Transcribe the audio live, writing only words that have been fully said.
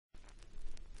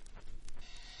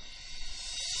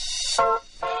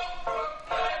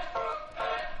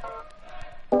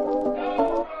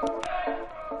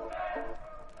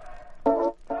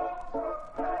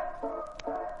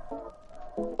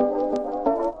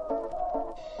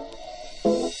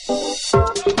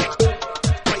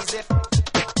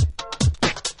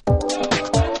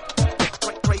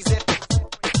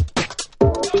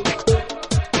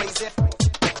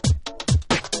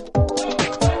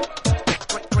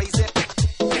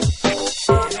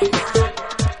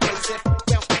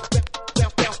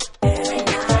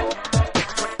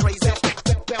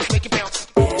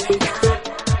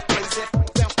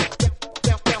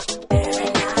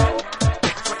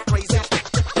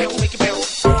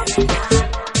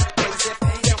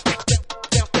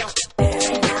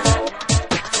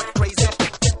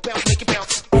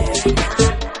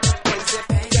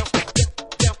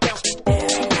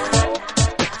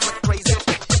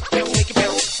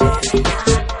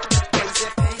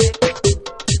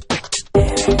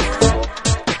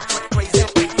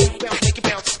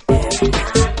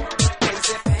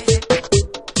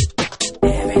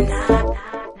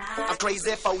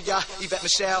Yvette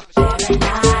Michelle. Every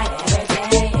night, every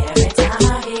day, every time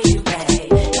I hear you play,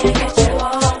 can't get you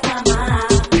off my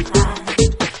mind.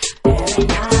 Every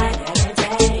night, every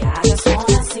day, I just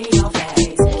wanna see your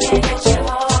face, can't get you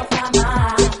off my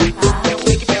mind.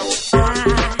 I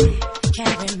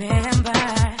can't remember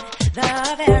the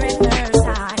very first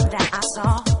time that I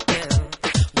saw you.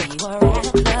 We were at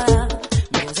a club,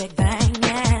 music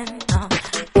banging. I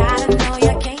gotta know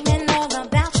you came and all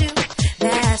about you.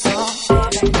 That's all.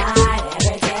 Every night,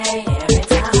 every day, every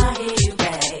time I hear you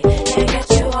play, can't get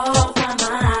you off my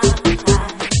mind.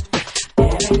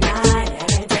 Every night,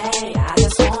 every day, I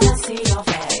just wanna see your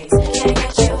face, can't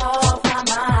get you off my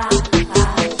mind.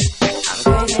 I'm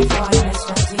crazy for you,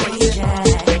 Mr. DJ.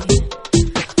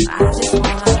 I just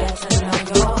wanna get to know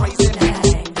your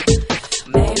name.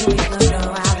 Maybe we could go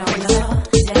out on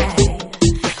a day.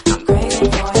 I'm crazy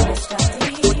for you, Mr.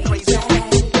 DJ.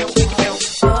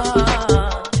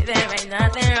 Oh, there ain't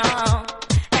nothing wrong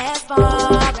as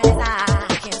far as I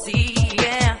can see.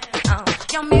 Yeah,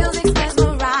 your music's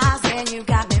mesmerizing. You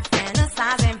got me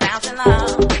fantasizing about your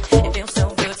love. It feels so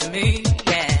good to me.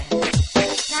 Yeah.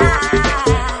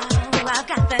 Now I've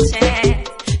got the chance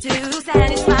to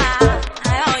satisfy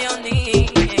all your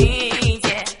needs.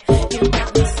 Yeah, you got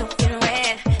me soaking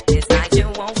wet. This night you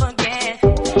won't forget.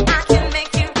 I can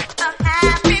make you a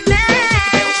happy man.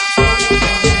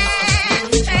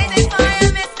 Crazy for you,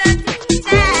 Mr. DJ.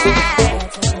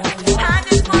 I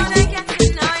just wanna get to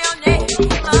know your name.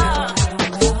 Oh,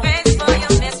 crazy for you,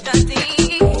 Mr.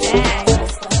 DJ.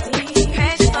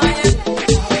 Crazy for you.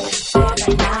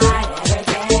 Every night, every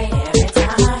day, every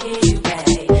time I hear you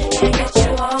play, can't get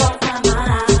you off my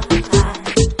mind.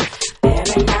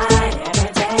 Every night,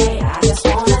 every day, I just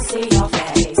wanna see your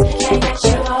face, can't get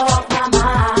you off my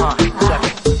mind.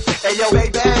 Hey yo,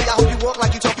 baby, I hope you walk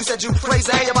like you talk. You said you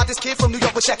crazy about this kid from New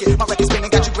York, but check it. My record's spinning,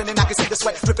 got you grinning. I can see the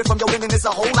sweat dripping from your linen. There's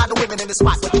a whole lot of women in the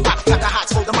spot. But you got the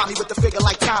hots for the mommy with the figure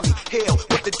like Tommy Hill.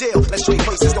 What the deal? Let's trade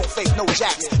places, don't fake no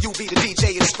jacks. You be the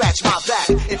DJ and scratch my back.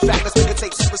 In fact, let's make a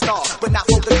tape superstar, but not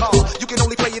for the car. You can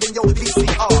only play it in your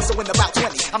VCR. So in about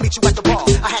 20, I'll meet you at the bar.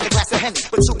 I had a glass of Henny,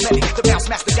 but too many. The bounce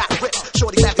master got ripped.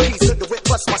 Shorty grabbed the keys to the whip,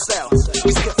 plus myself.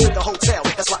 We skipped to the hotel.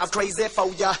 That's why I'm crazy for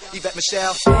ya, Yvette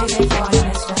Michelle. Crazy for you,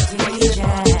 Mr. DJ.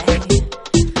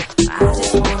 I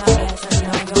just wanna get to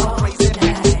know your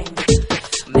name.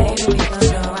 Maybe we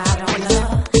could go out on a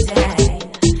day.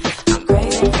 I'm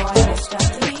crazy for you, Mr.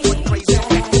 DJ.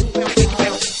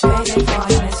 Crazy for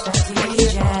you, Mr.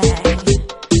 DJ.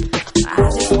 I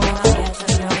just wanna get to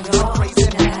know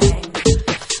your name.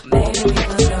 Maybe we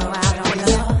could go out on a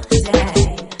day.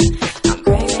 I'm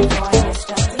crazy for you,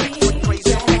 Mr. DJ.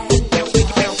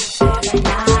 Every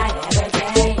night, every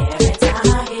day, every time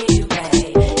I hear you play,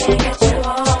 can't get you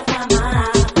off my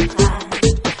mind.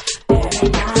 Every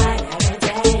night, every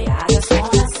day, I just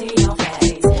wanna see your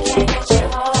face, can't get you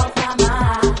off my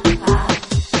mind.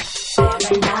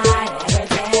 Every night, every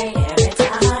day, every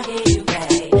time I hear you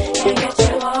play, can't get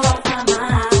you off my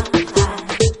mind.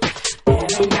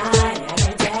 Every night,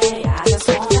 every day, I just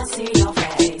wanna see your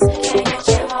face, can't get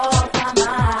you off my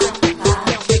mind.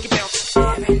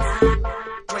 Every night,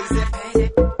 Crazy, crazy.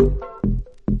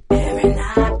 Every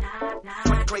night,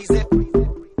 crazy, every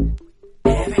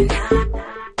night,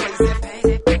 crazy.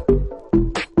 crazy.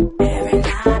 Every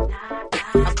night,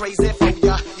 I'm crazy for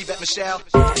ya, Yvette Michelle.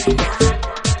 every night,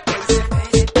 Crazy,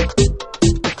 crazy.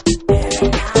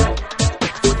 Every night,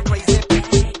 crazy, every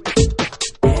night,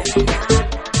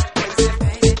 crazy,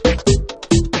 crazy.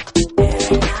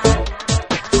 Every night,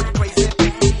 crazy,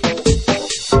 crazy, crazy, crazy.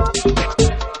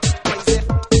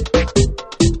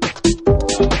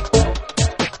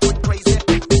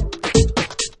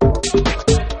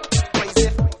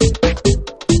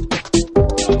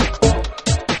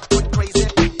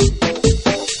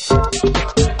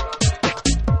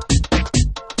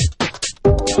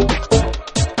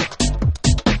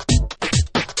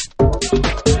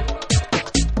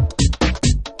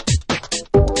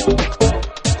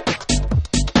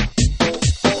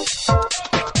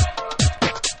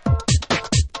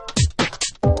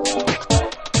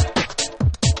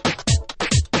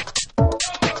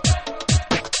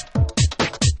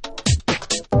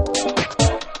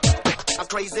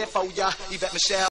 crazy for ya. Yvette Michelle.